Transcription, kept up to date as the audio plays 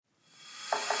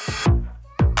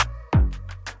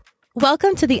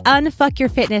Welcome to the Unfuck Your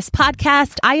Fitness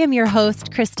podcast. I am your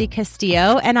host, Christy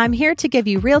Castillo, and I'm here to give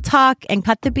you real talk and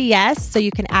cut the BS so you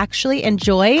can actually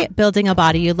enjoy building a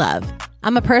body you love.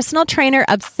 I'm a personal trainer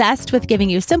obsessed with giving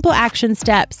you simple action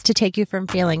steps to take you from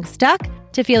feeling stuck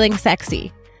to feeling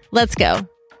sexy. Let's go.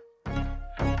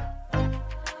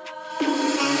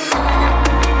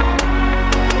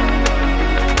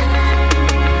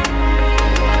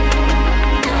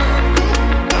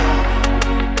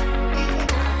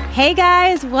 Hey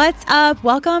guys, what's up?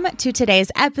 Welcome to today's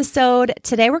episode.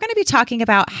 Today we're going to be talking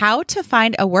about how to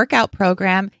find a workout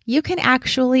program you can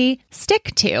actually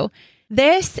stick to.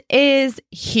 This is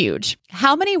huge.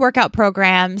 How many workout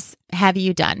programs have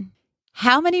you done?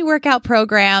 How many workout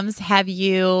programs have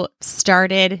you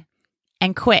started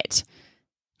and quit?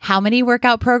 How many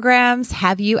workout programs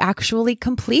have you actually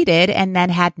completed and then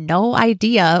had no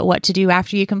idea what to do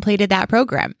after you completed that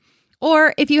program?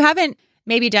 Or if you haven't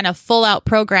maybe done a full out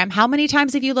program, how many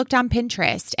times have you looked on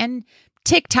Pinterest and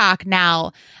TikTok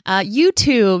now,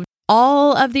 YouTube,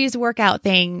 all of these workout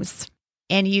things,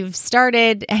 and you've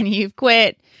started and you've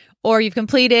quit or you've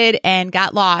completed and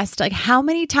got lost? Like, how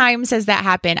many times has that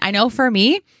happened? I know for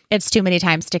me, it's too many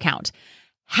times to count.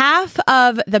 Half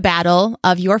of the battle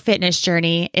of your fitness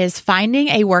journey is finding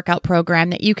a workout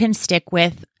program that you can stick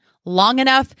with long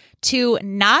enough to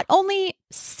not only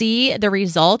see the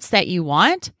results that you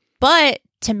want, but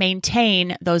to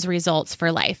maintain those results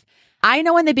for life. I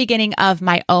know in the beginning of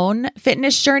my own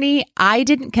fitness journey, I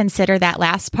didn't consider that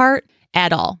last part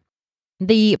at all.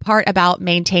 The part about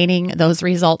maintaining those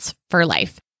results for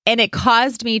life. And it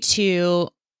caused me to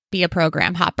be a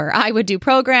program hopper. I would do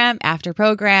program after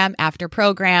program after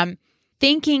program,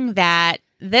 thinking that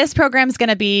this program's going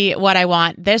to be what I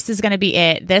want. This is going to be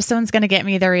it. This one's going to get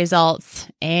me the results.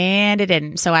 And it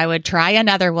didn't. So I would try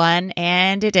another one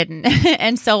and it didn't.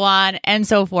 And so on and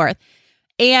so forth.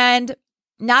 And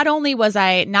not only was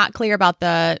I not clear about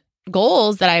the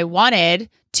goals that I wanted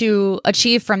to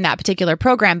achieve from that particular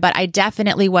program, but I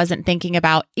definitely wasn't thinking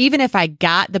about, even if I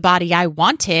got the body I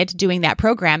wanted doing that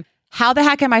program, how the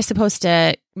heck am I supposed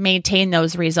to maintain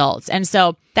those results? And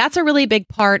so that's a really big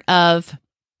part of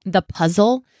the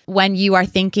puzzle when you are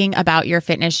thinking about your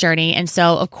fitness journey. And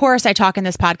so, of course, I talk in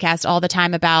this podcast all the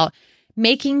time about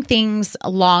making things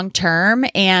long-term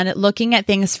and looking at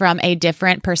things from a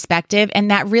different perspective. And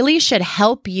that really should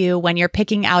help you when you're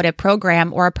picking out a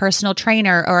program or a personal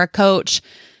trainer or a coach,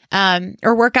 or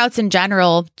workouts in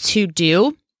general to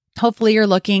do. Hopefully you're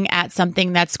looking at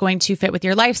something that's going to fit with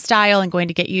your lifestyle and going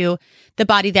to get you the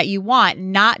body that you want,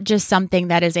 not just something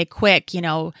that is a quick,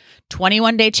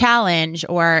 21-day challenge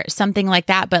or something like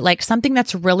that, but like something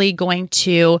that's really going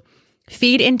to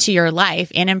feed into your life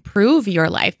and improve your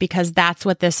life, because that's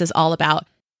what this is all about.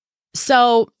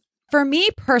 So for me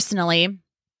personally,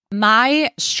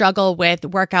 my struggle with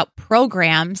workout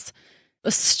programs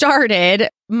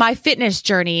my fitness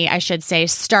journey, I should say,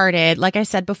 started, like I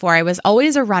said before, I was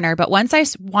always a runner, but once I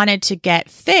wanted to get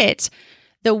fit,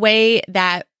 the way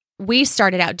that we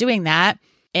started out doing that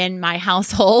in my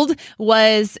household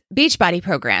was Beachbody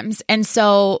programs. And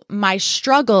so my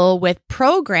struggle with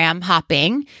program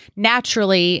hopping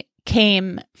naturally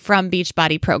came from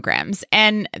Beachbody programs.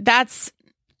 And that's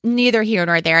neither here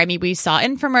nor there. I mean, we saw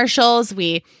infomercials,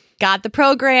 we got the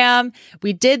program,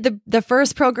 we did the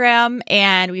first program,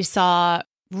 and we saw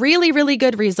really, really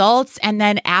good results. And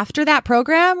then after that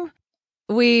program,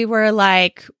 we were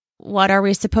like, what are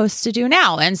we supposed to do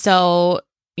now? And so,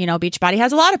 Beachbody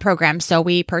has a lot of programs. So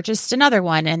we purchased another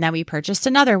one, and then we purchased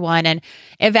another one. And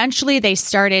eventually they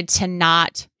started to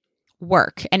not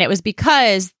work. And it was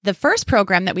because the first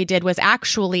program that we did was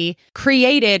actually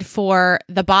created for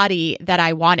the body that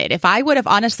I wanted. If I would have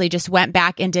honestly just went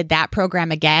back and did that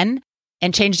program again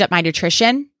and changed up my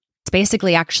nutrition, it's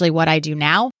basically actually what I do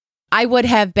now, I would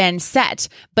have been set.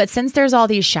 But since there's all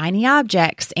these shiny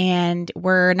objects and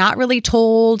we're not really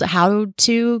told how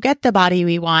to get the body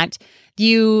we want,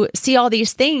 you see all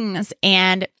these things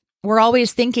and we're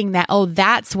always thinking that, oh,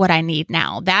 that's what I need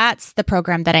now. That's the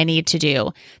program that I need to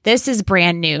do. This is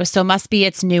brand new, so must be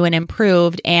it's new and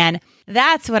improved, and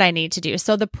that's what I need to do.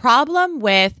 So the problem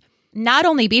with not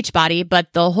only Beachbody,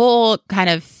 but the whole kind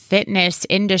of fitness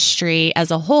industry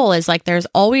as a whole is like there's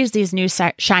always these new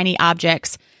shiny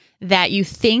objects that you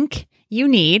think you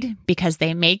need because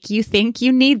they make you think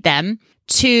you need them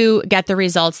to get the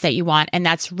results that you want. And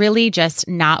that's really just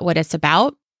not what it's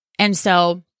about. And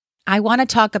so I want to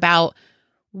talk about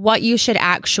what you should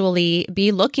actually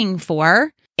be looking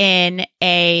for in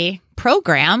a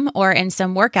program or in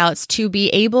some workouts to be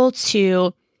able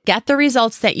to get the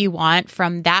results that you want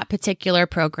from that particular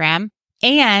program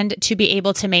and to be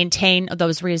able to maintain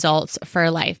those results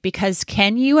for life. Because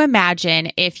can you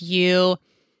imagine if you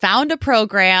found a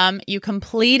program, you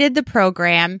completed the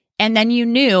program, and then you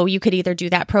knew you could either do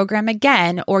that program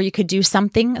again or you could do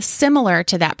something similar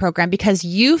to that program because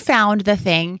you found the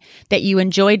thing that you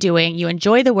enjoy doing. You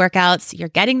enjoy the workouts, you're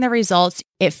getting the results.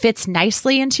 It fits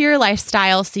nicely into your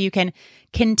lifestyle so you can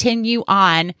continue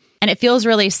on and it feels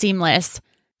really seamless.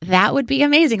 That would be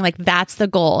amazing. Like that's the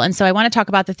goal. And so I want to talk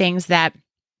about the things that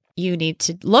you need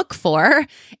to look for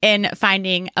in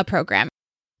finding a program.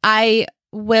 I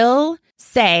will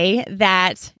say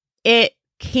that it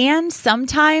can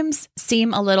sometimes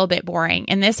seem a little bit boring.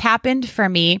 And this happened for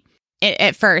me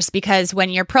at first, because when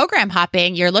you're program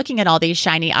hopping, you're looking at all these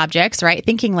shiny objects, right?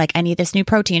 Thinking like, I need this new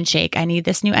protein shake. I need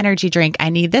this new energy drink. I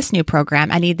need this new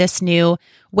program. I need this new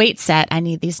weight set. I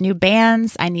need these new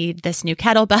bands. I need this new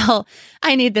kettlebell.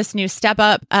 I need this new step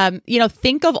up.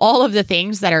 Think of all of the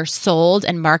things that are sold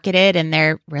and marketed and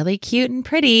they're really cute and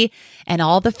pretty and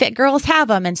all the fit girls have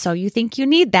them. And so you think you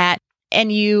need that. And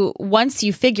once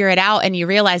you figure it out and you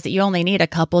realize that you only need a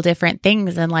couple different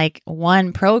things in like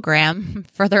one program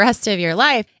for the rest of your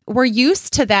life, we're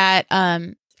used to that.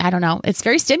 I don't know. It's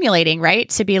very stimulating, right?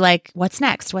 To be like, what's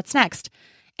next? What's next?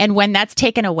 And when that's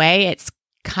taken away, it's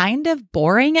kind of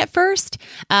boring at first.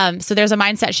 So there's a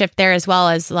mindset shift there as well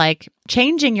as like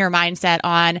changing your mindset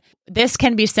on this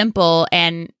can be simple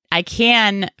and I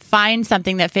can find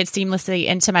something that fits seamlessly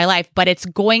into my life, but it's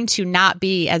going to not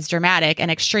be as dramatic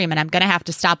and extreme. And I'm going to have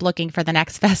to stop looking for the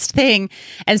next best thing.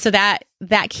 And so that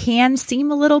can seem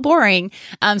a little boring.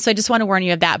 So I just want to warn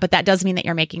you of that, but that does mean that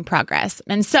you're making progress.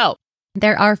 And so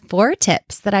there are 4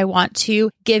 tips that I want to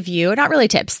give you. Not really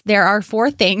tips. There are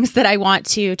 4 things that I want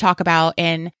to talk about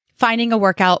in finding a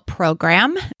workout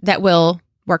program that will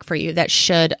work for you, that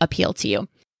should appeal to you.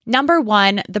 Number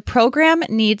 1, the program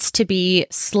needs to be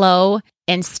slow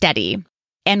and steady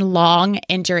and long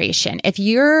in duration. If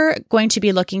you're going to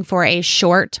be looking for a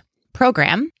short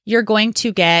program, you're going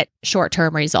to get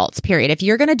short-term results, period. If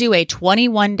you're going to do a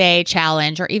 21-day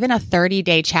challenge or even a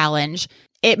 30-day challenge,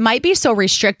 it might be so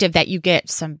restrictive that you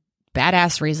get some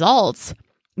badass results.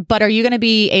 But are you going to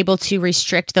be able to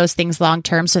restrict those things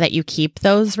long-term so that you keep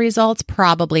those results?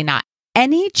 Probably not.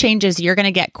 Any changes you're going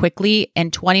to get quickly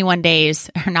in 21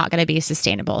 days are not going to be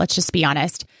sustainable. Let's just be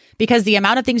honest, because the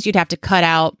amount of things you'd have to cut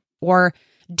out or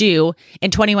do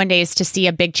in 21 days to see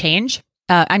a big change.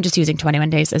 I'm just using 21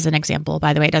 days as an example,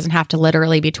 by the way. It doesn't have to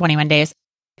literally be 21 days.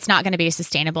 It's not going to be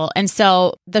sustainable. And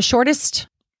so the shortest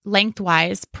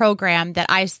lengthwise program that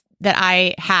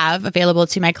I have available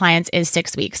to my clients is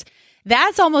 6 weeks.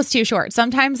 That's almost too short.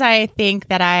 Sometimes I think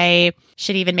that I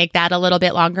should even make that a little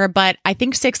bit longer, but I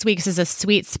think 6 weeks is a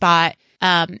sweet spot.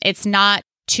 It's not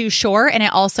too short. And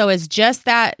it also is just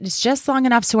that it's just long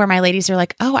enough so where my ladies are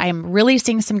like, oh, I'm really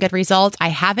seeing some good results. I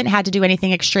haven't had to do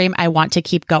anything extreme. I want to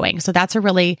keep going. So that's a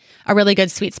really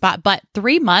good sweet spot. But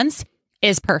 3 months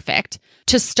is perfect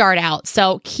to start out.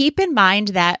 So keep in mind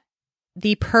that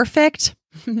the perfect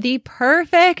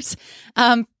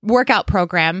workout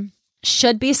program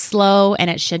should be slow and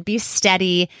it should be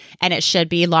steady and it should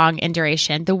be long in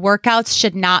duration. The workouts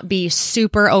should not be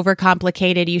super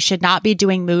overcomplicated. You should not be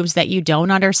doing moves that you don't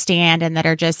understand and that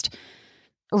are just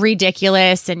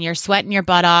ridiculous and you're sweating your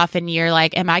butt off and you're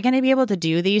like, am I going to be able to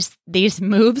do these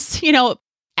moves,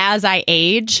 as I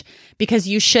age? Because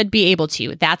you should be able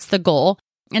to. That's the goal.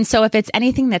 And so if it's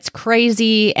anything that's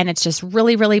crazy and it's just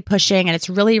really, really pushing and it's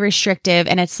really restrictive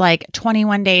and it's like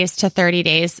 21 days to 30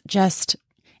 days,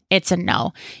 it's a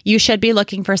no. You should be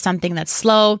looking for something that's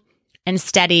slow and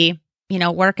steady,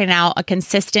 working out a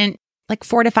consistent, like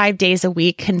 4 to 5 days a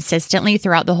week consistently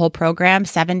throughout the whole program.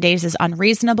 7 days is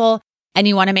unreasonable. And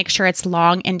you want to make sure it's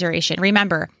long in duration.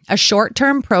 Remember, a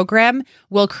short-term program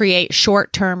will create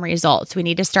short-term results. We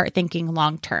need to start thinking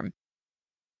long-term.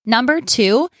 Number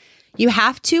 2, you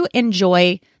have to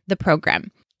enjoy the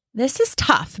program. This is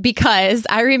tough because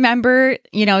I remember,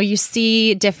 you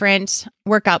see different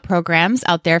workout programs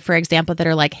out there, for example, that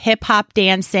are like hip hop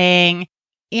dancing,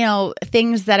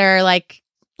 things that are like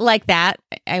that.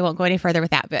 I won't go any further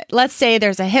with that, but let's say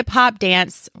there's a hip hop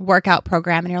dance workout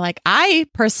program and you're like, I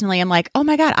personally am like, oh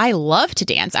my God, I love to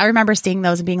dance. I remember seeing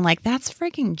those and being like, that's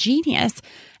freaking genius.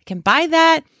 I can buy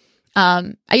that.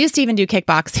 I used to even do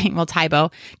kickboxing,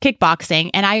 Taibo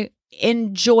kickboxing, and I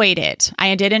enjoyed it.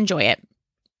 I did enjoy it.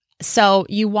 So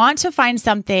you want to find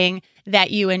something that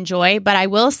you enjoy, but I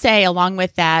will say along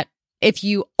with that, if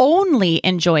you only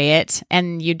enjoy it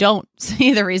and you don't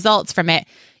see the results from it,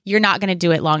 you're not going to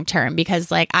do it long term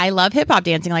because I love hip hop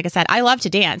dancing. Like I said, I love to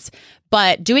dance,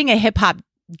 but doing a hip hop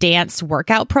dance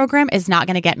workout program is not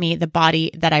going to get me the body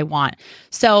that I want.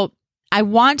 So I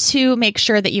want to make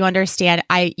sure that you understand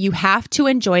you have to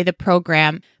enjoy the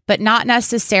program, but not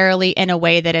necessarily in a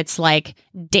way that it's like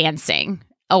dancing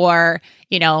or,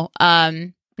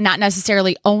 not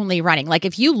necessarily only running. Like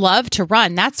if you love to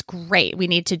run, that's great. We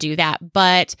need to do that.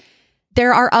 But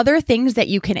there are other things that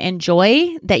you can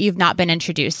enjoy that you've not been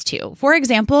introduced to. For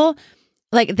example,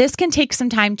 like this can take some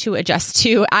time to adjust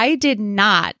to. I did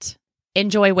not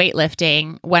enjoy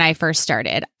weightlifting when I first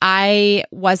started. I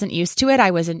wasn't used to it.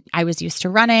 I was used to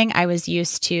running. I was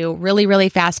used to really, really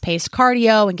fast-paced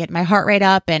cardio and getting my heart rate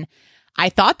up. And I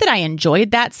thought that I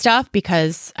enjoyed that stuff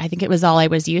because I think it was all I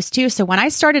was used to. So when I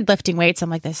started lifting weights, I'm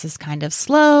like, this is kind of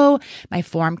slow. My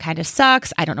form kind of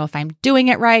sucks. I don't know if I'm doing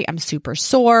it right. I'm super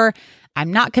sore.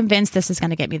 I'm not convinced this is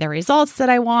going to get me the results that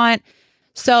I want.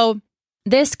 So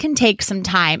this can take some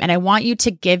time, and I want you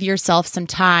to give yourself some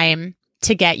time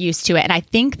to get used to it. And I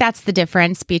think that's the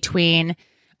difference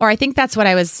I think that's what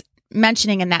I was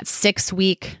mentioning in that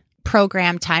 6-week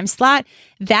program time slot.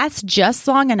 That's just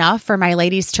long enough for my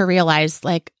ladies to realize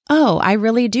like, oh, I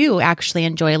really do actually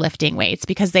enjoy lifting weights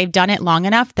because they've done it long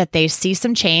enough that they see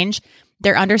some change.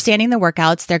 They're understanding the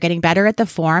workouts. They're getting better at the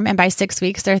form. And by 6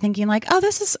 weeks, they're thinking like, oh,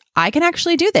 I can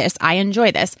actually do this. I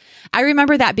enjoy this. I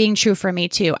remember that being true for me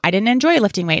too. I didn't enjoy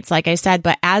lifting weights, like I said,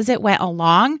 but as it went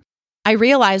along, I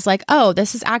realized like, oh,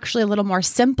 this is actually a little more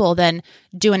simple than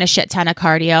doing a shit ton of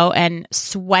cardio and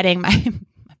sweating my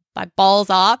balls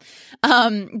off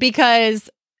because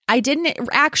I didn't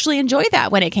actually enjoy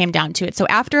that when it came down to it. So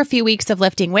after a few weeks of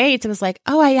lifting weights, it was like,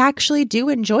 oh, I actually do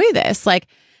enjoy this. Like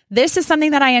this is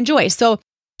something that I enjoy. So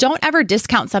don't ever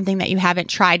discount something that you haven't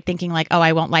tried thinking like, oh,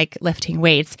 I won't like lifting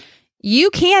weights. You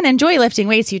can enjoy lifting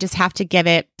weights. You just have to give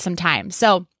it some time.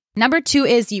 So number 2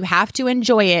 is you have to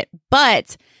enjoy it,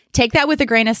 but take that with a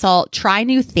grain of salt. Try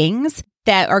new things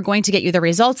that are going to get you the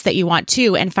results that you want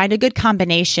to, and find a good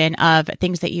combination of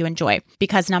things that you enjoy.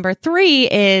 Because number 3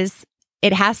 is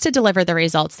it has to deliver the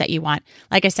results that you want.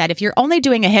 Like I said, if you're only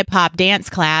doing a hip hop dance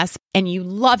class and you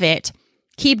love it,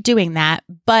 keep doing that.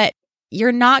 But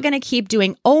you're not going to keep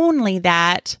doing only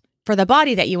that for the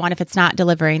body that you want if it's not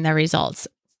delivering the results.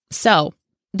 So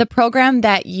the program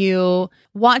that you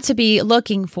want to be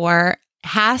looking for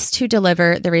has to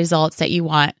deliver the results that you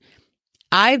want.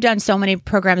 I've done so many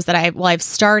programs that I've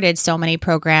started so many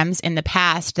programs in the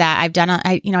past that I've done,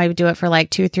 I would do it for like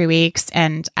 2-3 weeks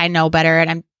and I know better.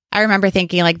 And I remember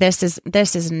thinking like, this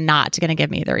is not going to give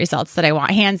me the results that I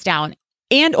want, hands down.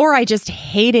 Or I just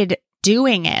hated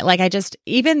doing it. Like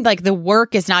even like the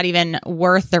work is not even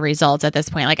worth the results at this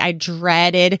point. Like I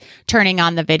dreaded turning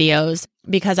on the videos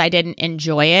because I didn't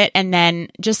enjoy it. And then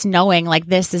just knowing like,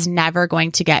 this is never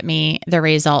going to get me the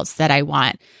results that I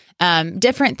want.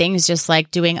 Different things, just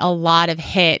like doing a lot of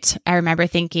HIIT. I remember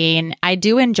thinking I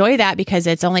do enjoy that because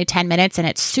it's only 10 minutes and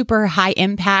it's super high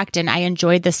impact and I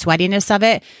enjoyed the sweatiness of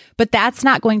it, but that's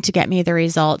not going to get me the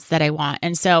results that I want.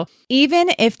 And so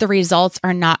even if the results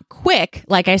are not quick,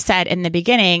 like I said in the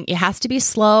beginning, it has to be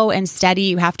slow and steady.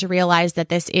 You have to realize that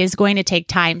this is going to take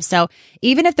time. So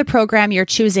even if the program you're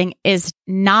choosing is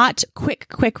not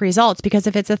quick results, because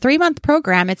if it's a 3-month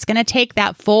program, it's going to take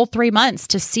that full 3 months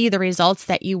to see the results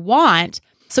that you want.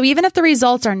 So even if the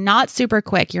results are not super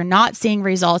quick, you're not seeing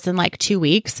results in like 2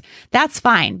 weeks, that's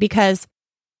fine because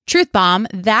truth bomb,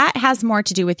 that has more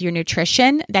to do with your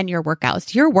nutrition than your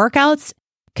workouts. Your workouts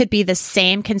could be the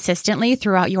same consistently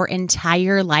throughout your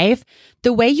entire life.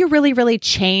 The way you really, really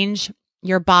change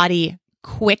your body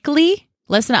quickly,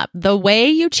 listen up, the way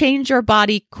you change your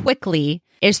body quickly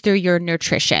is through your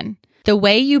nutrition. The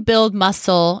way you build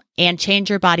muscle and change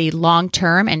your body long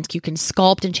term, and you can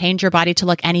sculpt and change your body to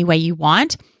look any way you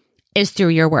want, is through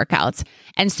your workouts.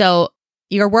 And so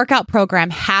your workout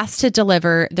program has to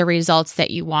deliver the results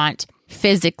that you want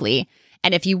physically.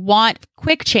 And if you want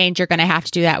quick change, you're going to have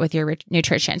to do that with your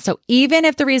nutrition. So even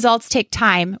if the results take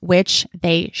time, which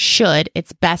they should,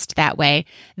 it's best that way,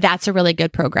 that's a really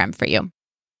good program for you.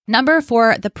 Number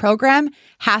 4, the program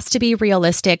has to be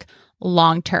realistic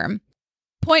long term.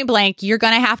 Point blank, you're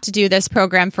going to have to do this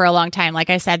program for a long time. Like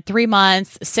I said, 3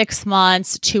 months, 6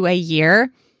 months to a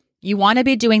year. You want to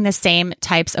be doing the same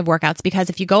types of workouts because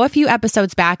if you go a few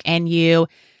episodes back and you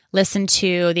listen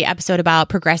to the episode about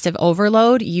progressive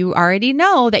overload, you already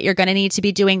know that you're going to need to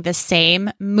be doing the same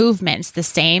movements, the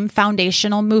same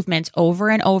foundational movements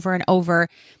over and over and over,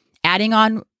 adding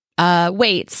on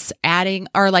weights,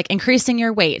 increasing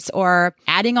your weights or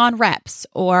adding on reps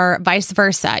or vice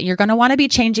versa. You're going to want to be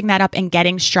changing that up and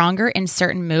getting stronger in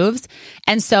certain moves.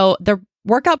 And so the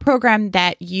workout program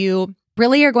that you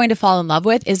really are going to fall in love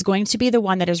with is going to be the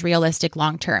one that is realistic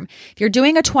long-term. If you're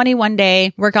doing a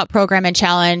 21-day workout program and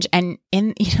challenge and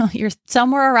you're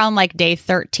somewhere around like day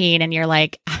 13 and you're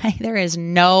like, there is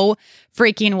no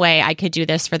freaking way I could do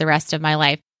this for the rest of my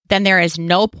life, then there is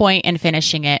no point in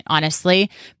finishing it, honestly,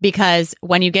 because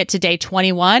when you get to day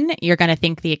 21, you're going to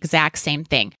think the exact same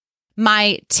thing.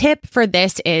 My tip for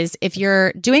this is if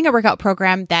you're doing a workout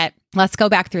program let's go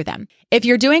back through them. If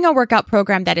you're doing a workout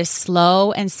program that is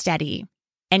slow and steady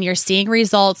and you're seeing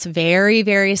results very,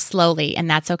 very slowly, and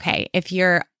that's okay. If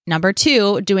you're, number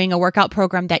 2, doing a workout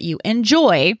program that you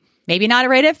enjoy, maybe not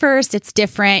right at first, it's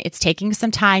different, it's taking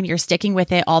some time, you're sticking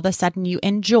with it, all of a sudden you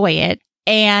enjoy it.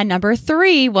 And number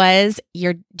 3 was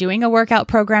you're doing a workout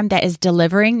program that is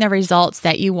delivering the results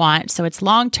that you want. So it's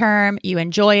long-term, you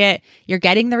enjoy it, you're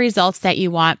getting the results that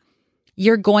you want.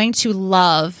 You're going to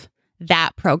love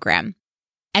that program.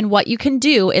 And what you can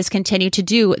do is continue to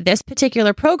do this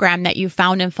particular program that you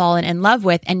found and fallen in love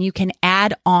with, and you can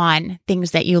add on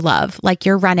things that you love, like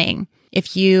your running.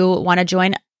 If you want to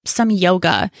join some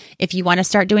yoga, if you want to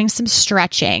start doing some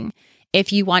stretching,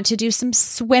 if you want to do some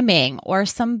swimming or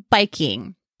some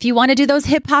biking, if you want to do those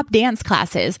hip hop dance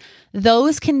classes,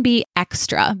 those can be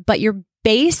extra, but your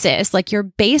basis, like your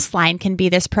baseline, can be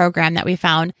this program that we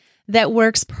found that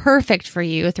works perfect for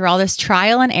you through all this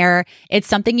trial and error. It's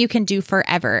something you can do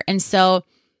forever. And so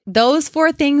those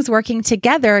 4 things working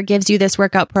together gives you this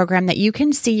workout program that you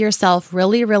can see yourself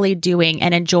really, really doing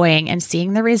and enjoying and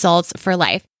seeing the results for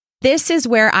life. This is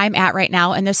where I'm at right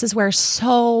now. And this is where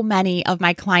so many of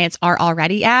my clients are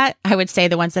already at. I would say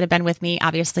the ones that have been with me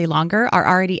obviously longer are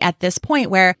already at this point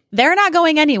where they're not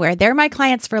going anywhere. They're my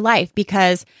clients for life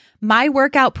because my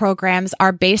workout programs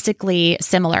are basically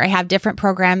similar. I have different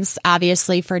programs,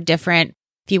 obviously, for different,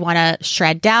 if you want to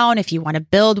shred down, if you want to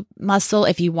build muscle,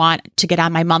 if you want to get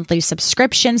on my monthly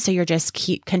subscription, so you're just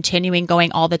keep continuing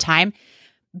going all the time.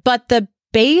 But the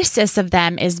basis of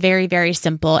them is very, very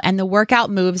simple. And the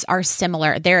workout moves are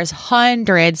similar. There's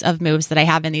hundreds of moves that I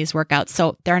have in these workouts.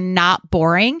 So they're not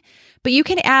boring, but you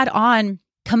can add on,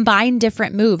 combine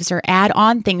different moves or add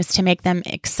on things to make them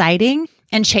exciting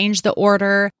and change the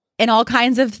order and all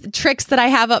kinds of tricks that I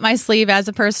have up my sleeve as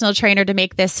a personal trainer to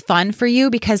make this fun for you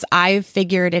because I've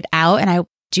figured it out and I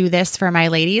do this for my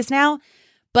ladies now.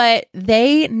 But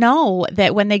they know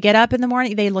that when they get up in the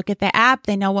morning, they look at the app,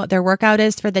 they know what their workout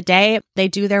is for the day, they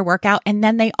do their workout, and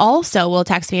then they also will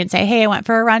text me and say, hey, I went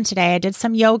for a run today, I did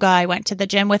some yoga, I went to the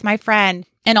gym with my friend,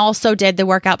 and also did the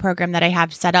workout program that I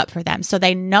have set up for them. So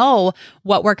they know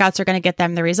what workouts are going to get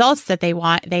them the results that they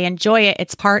want, they enjoy it,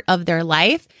 it's part of their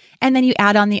life, and then you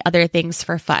add on the other things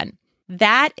for fun.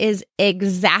 That is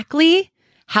exactly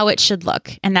how it should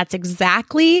look, and that's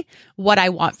exactly what I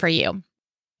want for you.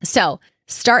 So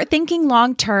start thinking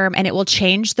long-term and it will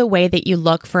change the way that you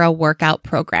look for a workout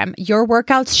program. Your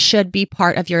workouts should be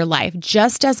part of your life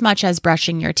just as much as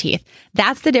brushing your teeth.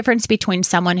 That's the difference between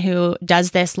someone who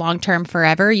does this long-term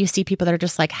forever. You see people that are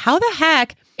just like, how the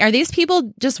heck are these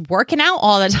people just working out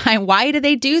all the time? Why do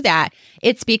they do that?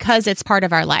 It's because it's part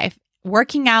of our life.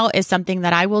 Working out is something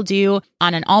that I will do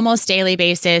on an almost daily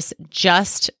basis,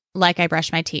 just like I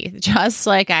brush my teeth, just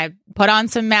like I put on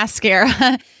some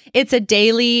mascara. It's a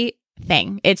daily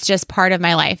thing. It's just part of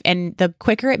my life. And the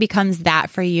quicker it becomes that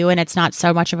for you and it's not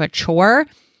so much of a chore,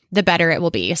 the better it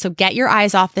will be. So get your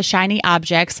eyes off the shiny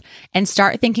objects and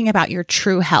start thinking about your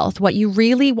true health, what you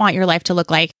really want your life to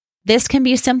look like. This can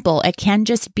be simple. It can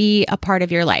just be a part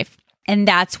of your life. And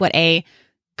that's what a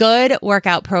good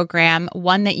workout program,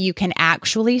 one that you can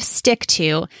actually stick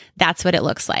to, that's what it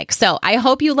looks like. So I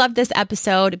hope you loved this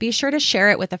episode. Be sure to share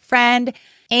it with a friend.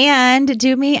 And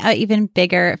do me an even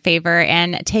bigger favor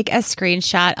and take a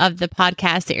screenshot of the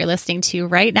podcast that you're listening to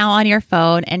right now on your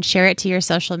phone and share it to your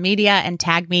social media and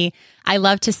tag me. I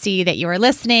love to see that you are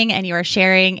listening and you are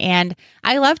sharing. And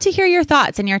I love to hear your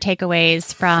thoughts and your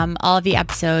takeaways from all of the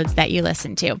episodes that you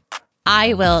listen to.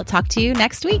 I will talk to you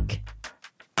next week.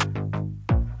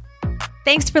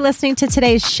 Thanks for listening to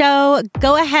today's show.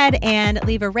 Go ahead and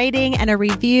leave a rating and a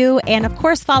review. And of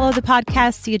course, follow the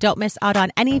podcast so you don't miss out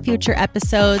on any future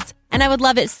episodes. And I would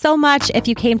love it so much if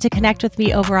you came to connect with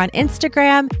me over on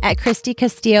Instagram at Christy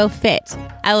Castillo Fit.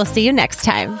 I will see you next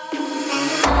time.